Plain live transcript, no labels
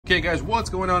Okay guys, what's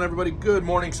going on everybody? Good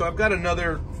morning. So I've got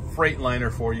another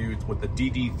Freightliner for you with the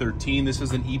DD13. This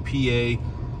is an EPA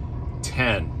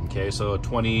 10. Okay, so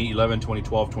 2011,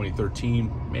 2012,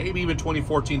 2013, maybe even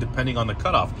 2014, depending on the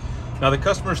cutoff. Now the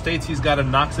customer states he's got a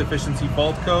NOx efficiency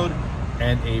fault code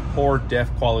and a poor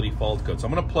DEF quality fault code. So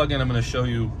I'm gonna plug in, I'm gonna show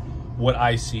you what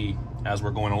I see as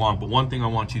we're going along. But one thing I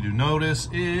want you to notice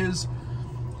is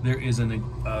there is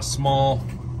a small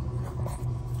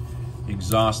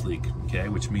exhaust leak, okay,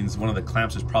 which means one of the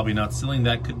clamps is probably not sealing.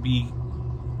 That could be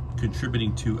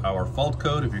contributing to our fault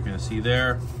code, if you're going to see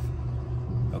there.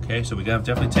 Okay, so we gotta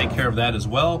definitely take care of that as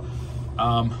well.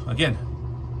 Again,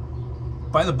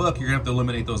 by the book, you're gonna have to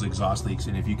eliminate those exhaust leaks,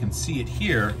 and if you can see it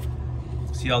here,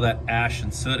 see all that ash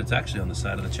and soot, it's actually on the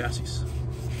side of the chassis.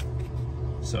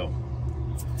 So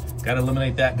gotta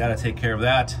eliminate that, gotta take care of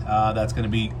that. That's gonna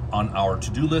be on our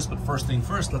to-do list, but first thing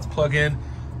first, let's plug in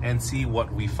and see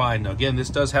what we find. Now again, this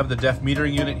does have the DEF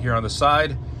metering unit here on the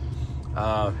side.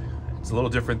 It's a little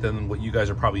different than what you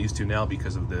guys are probably used to now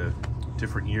because of the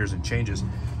different years and changes.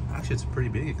 Actually, it's a pretty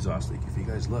big exhaust leak. If you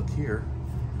guys look here,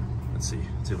 let's see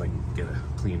if I can get a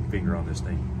clean finger on this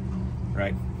thing.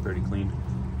 Right, pretty clean.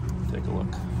 Take a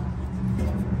look.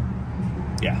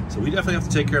 Yeah, so we definitely have to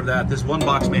take care of that. This one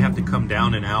box may have to come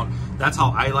down and out. That's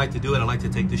how I like to do it. I like to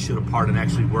take this shit apart and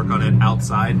actually work on it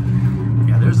outside.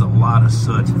 Yeah, there's a lot of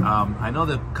soot. I know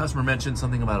the customer mentioned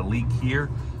something about a leak here.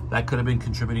 That could have been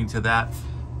contributing to that.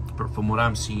 But from what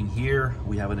I'm seeing here,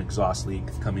 we have an exhaust leak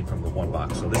coming from the one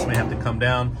box. So this may have to come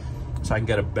down so I can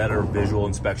get a better visual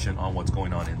inspection on what's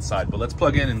going on inside. But let's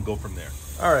plug in and go from there.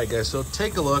 All right, guys, so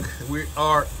take a look. We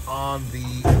are on the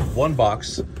one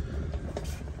box.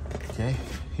 Okay,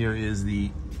 here is the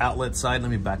outlet side.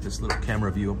 Let me back this little camera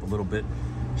view up a little bit,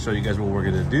 show you guys what we're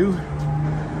gonna do.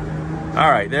 All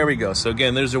right, there we go. So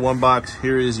again, there's your one box.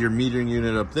 Here is your metering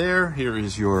unit up there. Here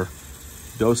is your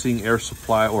dosing air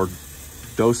supply, or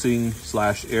dosing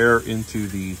slash air into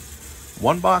the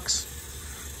one box.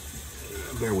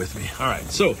 Bear with me. All right,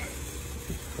 so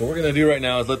what we're gonna do right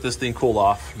now is let this thing cool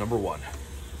off, number one.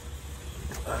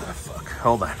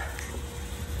 Hold on.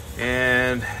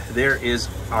 And there is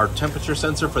our temperature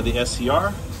sensor for the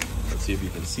SCR. Let's see if you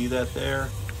can see that there.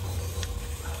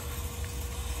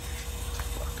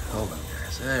 Hold on,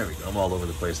 guys. There we go. I'm all over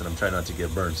the place and I'm trying not to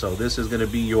get burned. So this is going to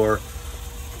be your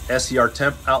SCR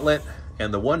temp outlet,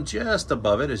 and the one just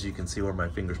above it, as you can see where my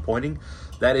finger's pointing,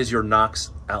 that is your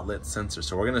NOx outlet sensor.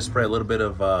 So we're going to spray a little bit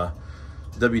of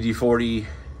WD-40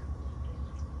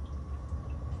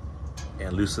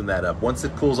 and loosen that up. Once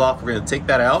it cools off, we're going to take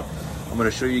that out. I'm going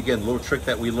to show you again a little trick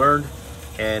that we learned,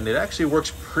 and it actually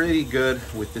works pretty good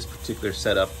with this particular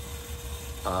setup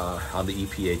on the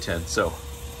EPA 10. So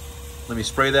let me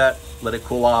spray that, let it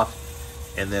cool off,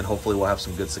 and then hopefully we'll have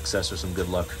some good success or some good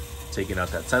luck taking out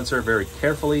that sensor very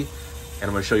carefully. And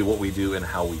I'm going to show you what we do and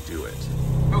how we do it.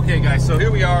 Okay guys, so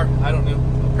here we are. I don't know,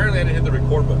 apparently I didn't hit the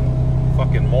record button.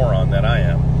 Fucking moron that I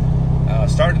am.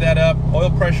 Started that up. Oil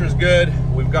pressure is good.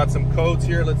 We've got some codes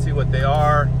here. Let's see what they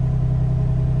are.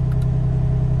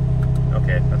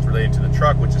 Okay, that's related to the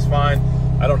truck, which is fine.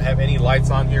 I don't have any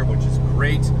lights on here, which is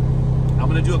great. I'm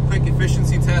gonna do a quick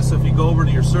efficiency test. So if you go over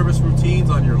to your service routines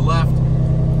on your left,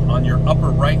 on your upper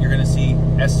right, you're gonna see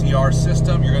SCR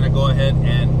system. You're gonna go ahead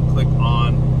and click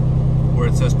on where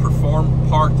it says perform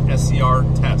parked SCR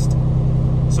test.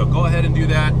 So go ahead and do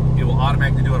that. It will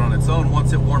automatically do it on its own.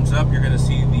 Once it warms up, you're gonna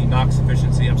see the NOx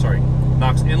efficiency,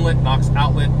 NOx inlet, NOx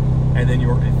outlet, and then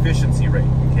your efficiency rate,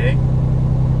 okay?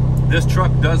 This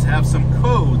truck does have some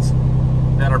codes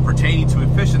that are pertaining to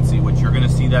efficiency, which you're gonna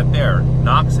see that there.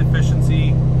 NOx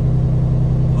efficiency,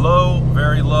 low,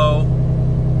 very low,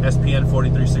 SPN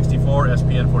 4364,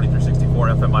 SPN 4364,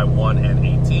 FMI 1 and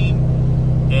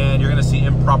 18. And you're gonna see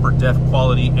improper DEF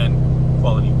quality and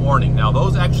quality warning. Now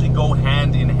those actually go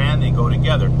hand in hand, they go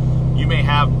together. You may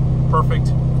have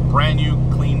perfect, brand new,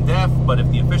 clean DEF, but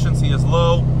if the efficiency is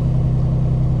low,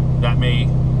 that may,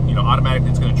 automatically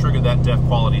it's going to trigger that DEF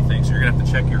quality thing. So you're going to have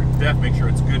to check your DEF, make sure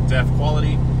it's good DEF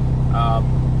quality.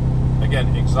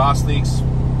 Again, exhaust leaks,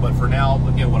 but for now,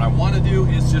 again, what I want to do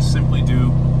is just simply do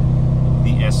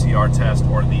the SCR test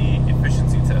or the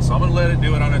efficiency test. So I'm going to let it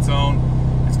do it on its own.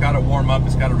 It's got to warm up,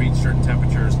 it's got to reach certain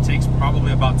temperatures. It takes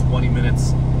probably about 20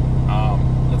 minutes.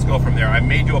 Let's go from there. I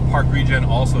may do a park regen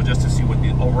also just to see what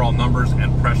the overall numbers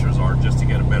and pressures are, just to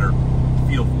get a better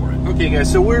feel for it. Okay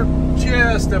guys, so we're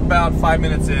just about 5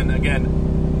 minutes in.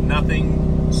 Again,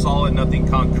 nothing solid, nothing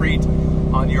concrete.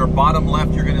 On your bottom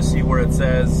left, you're gonna see where it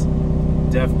says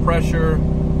DEF pressure,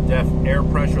 DEF air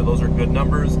pressure. Those are good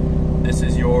numbers. This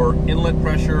is your inlet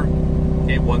pressure,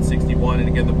 okay, 161. And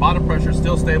again, the bottom pressure is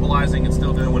still stabilizing. It's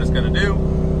still doing what it's gonna do.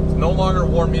 It's no longer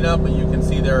warming up, but you can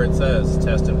see there it says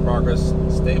test in progress,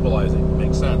 stabilizing.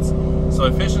 Makes sense. So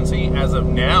efficiency as of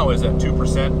now is at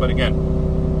 2%, but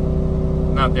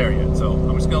again, not there yet. So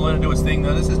I'm just gonna let it do its thing.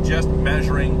 Now this is just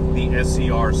measuring the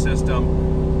SCR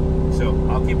system. So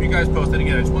I'll keep you guys posted.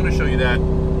 Again, I just want to show you that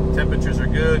temperatures are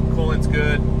good, coolant's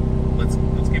good. Let's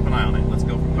keep an eye on it. Let's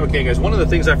go. Okay guys, one of the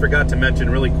things I forgot to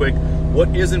mention really quick,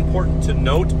 what is important to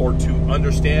note or to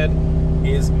understand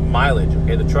is mileage.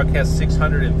 Okay, the truck has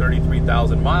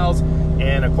 633,000 miles,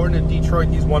 and according to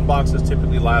Detroit, these one boxes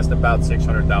typically last about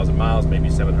 600,000 miles, maybe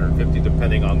 750,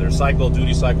 depending on their cycle,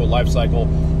 duty cycle, life cycle,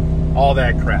 all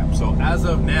that crap. So as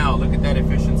of now, look at that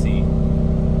efficiency.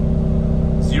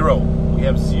 0. We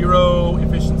have 0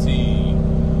 efficiency.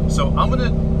 So I'm gonna,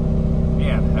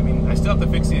 man, I mean, I still have to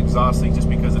fix the exhaust leak just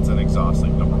because it's an exhaust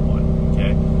leak, number one.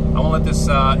 Okay, I'm gonna let this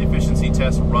efficiency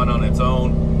test run on its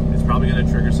own. It's probably going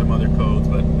to trigger some other codes,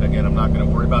 but again, I'm not going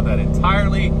to worry about that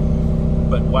entirely.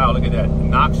 But wow, look at that.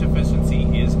 NOx efficiency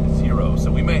is 0.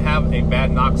 So we may have a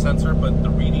bad NOx sensor, but the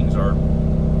readings are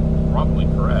probably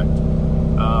correct.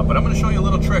 But I'm going to show you a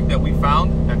little trick that we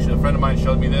found. Actually, a friend of mine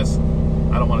showed me this.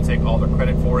 I don't want to take all the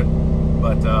credit for it,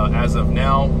 but as of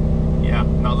now, yeah,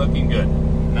 not looking good.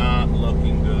 Not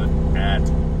looking good at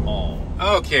all.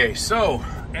 Okay, so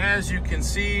as you can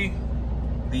see,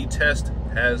 the test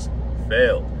has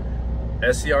failed.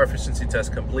 SCR efficiency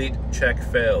test complete, check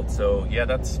failed. So yeah,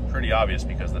 that's pretty obvious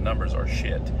because the numbers are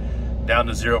shit. Down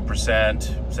to 0%,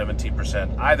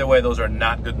 17%. Either way, those are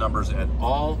not good numbers at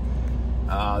all.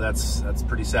 That's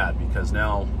pretty sad because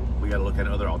now we got to look at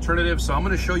other alternatives. So I'm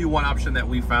going to show you one option that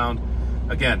we found.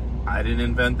 Again, I didn't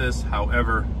invent this.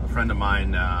 However, a friend of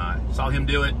mine saw him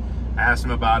do it, asked him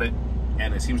about it,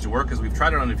 and it seems to work because we've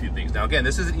tried it on a few things. Now again,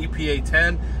 this is an EPA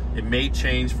 10. It may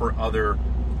change for other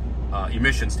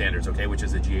emission standards, okay, which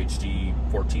is a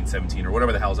GHG 14, 17, or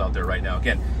whatever the hell's out there right now.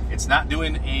 Again, it's not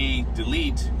doing a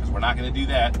delete because we're not going to do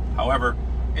that. However,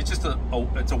 it's just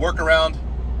it's a workaround,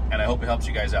 and I hope it helps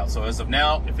you guys out. So as of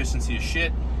now, efficiency is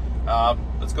shit.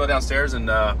 Let's go downstairs and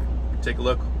take a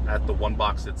look at the one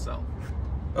box itself.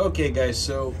 Okay guys,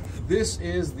 so this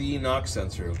is the NOx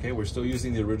sensor, okay? We're still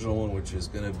using the original one, which is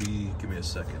going to be, give me a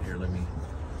second here,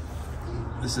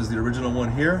 this is the original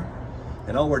one here.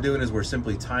 And all we're doing is we're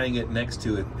simply tying it next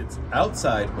to it. It's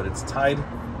outside, but it's tied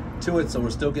to it, so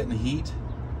we're still getting heat.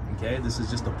 Okay, this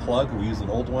is just a plug. We use an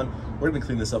old one. We're gonna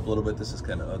clean this up a little bit. This is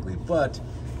kind of ugly, but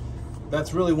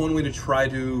that's really one way to try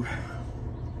to,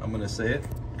 I'm gonna say it,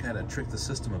 kind of trick the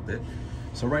system a bit.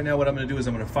 So right now what I'm gonna do is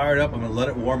I'm gonna fire it up. I'm gonna let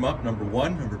it warm up, number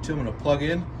one. Number two, I'm gonna plug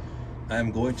in. I'm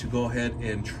going to go ahead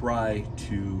and try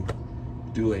to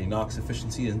do a NOx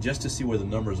efficiency and just to see where the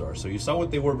numbers are. So you saw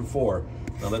what they were before.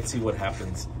 Now let's see what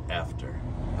happens after.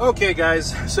 Okay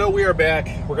guys, so we are back.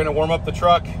 We're gonna warm up the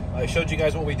truck. I showed you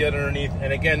guys what we did underneath.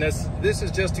 And again, this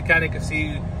is just to kind of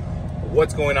see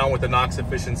what's going on with the NOx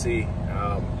efficiency.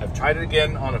 I've tried it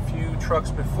again on a few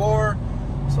trucks before.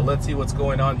 So let's see what's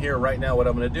going on here. Right now, what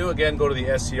I'm gonna do, again, go to the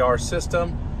SCR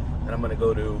system, and I'm gonna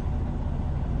go to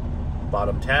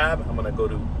bottom tab. I'm gonna go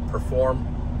to perform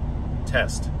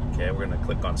test. Okay, we're gonna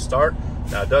click on start.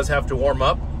 Now it does have to warm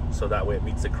up, so that way it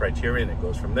meets the criteria and it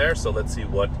goes from there. So let's see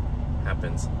what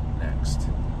happens next.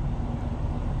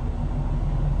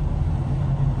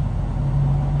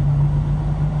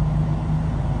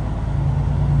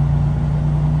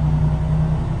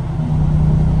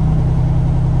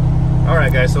 All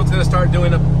right guys, so it's gonna start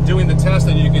doing the test,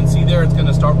 and you can see there it's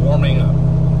gonna start warming up,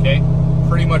 okay?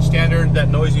 Pretty much standard. That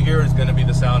noise you hear is gonna be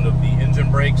the sound of the engine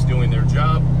brakes doing their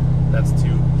job. That's to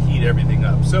heat everything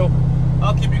up. So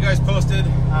I'll keep you guys posted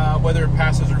whether it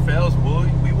passes or fails.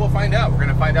 We will find out. We're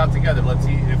gonna find out together. Let's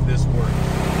see if this works.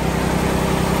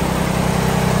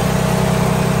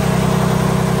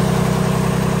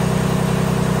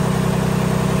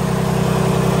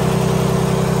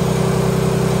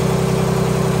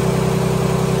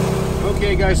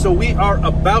 Okay guys, so we are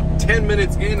about 10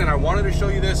 minutes in, and I wanted to show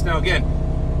you this. Now again,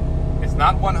 it's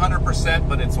not 100%,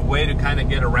 but it's a way to kind of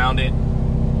get around it.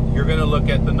 You're gonna look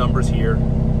at the numbers here.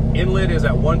 Inlet is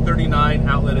at 139,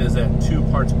 outlet is at 2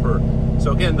 parts per.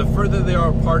 So again, the further they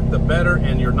are apart, the better,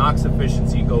 and your NOx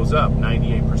efficiency goes up,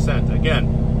 98%.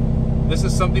 Again, this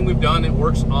is something we've done. It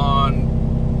works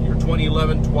on your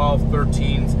 2011, 12,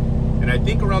 13s, and I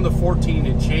think around the 14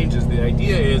 it changes. The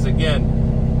idea is,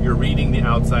 again, you're reading the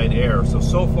outside air.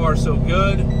 So far so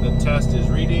good. The test is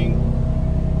reading.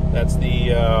 That's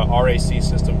the RAC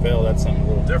system fail. That's something a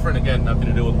little different. Again, nothing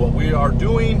to do with what we are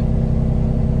doing.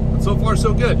 But so far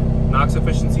so good. NOx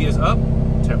efficiency is up.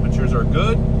 Temperatures are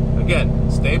good. Again,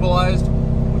 stabilized,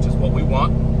 which is what we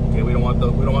want. Okay, we don't want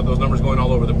those numbers going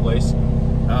all over the place.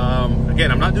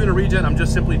 Again, I'm not doing a regen, I'm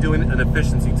just simply doing an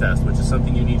efficiency test, which is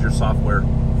something you need your software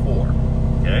for,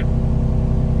 okay?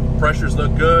 Pressures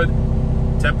look good,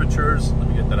 temperatures, let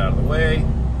me get that out of the way.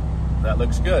 That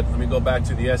looks good. Let me go back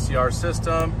to the SCR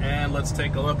system and let's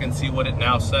take a look and see what it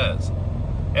now says.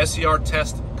 SCR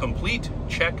test complete,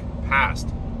 check passed.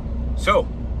 So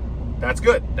that's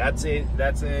good. That's a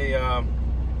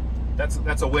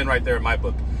win right there in my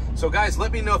book. So guys,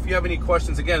 let me know if you have any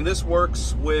questions. Again, this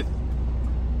works with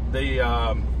the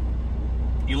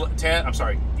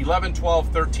 11, 12,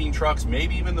 13 trucks,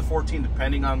 maybe even the 14,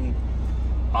 depending on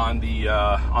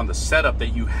the setup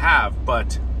that you have.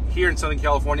 But here in Southern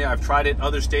California, I've tried it.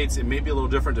 Other states, it may be a little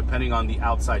different depending on the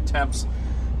outside temps.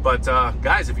 But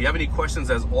guys, if you have any questions,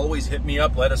 as always, hit me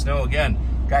up. Let us know. Again,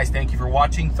 guys, thank you for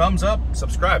watching. Thumbs up,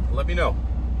 subscribe. Let me know.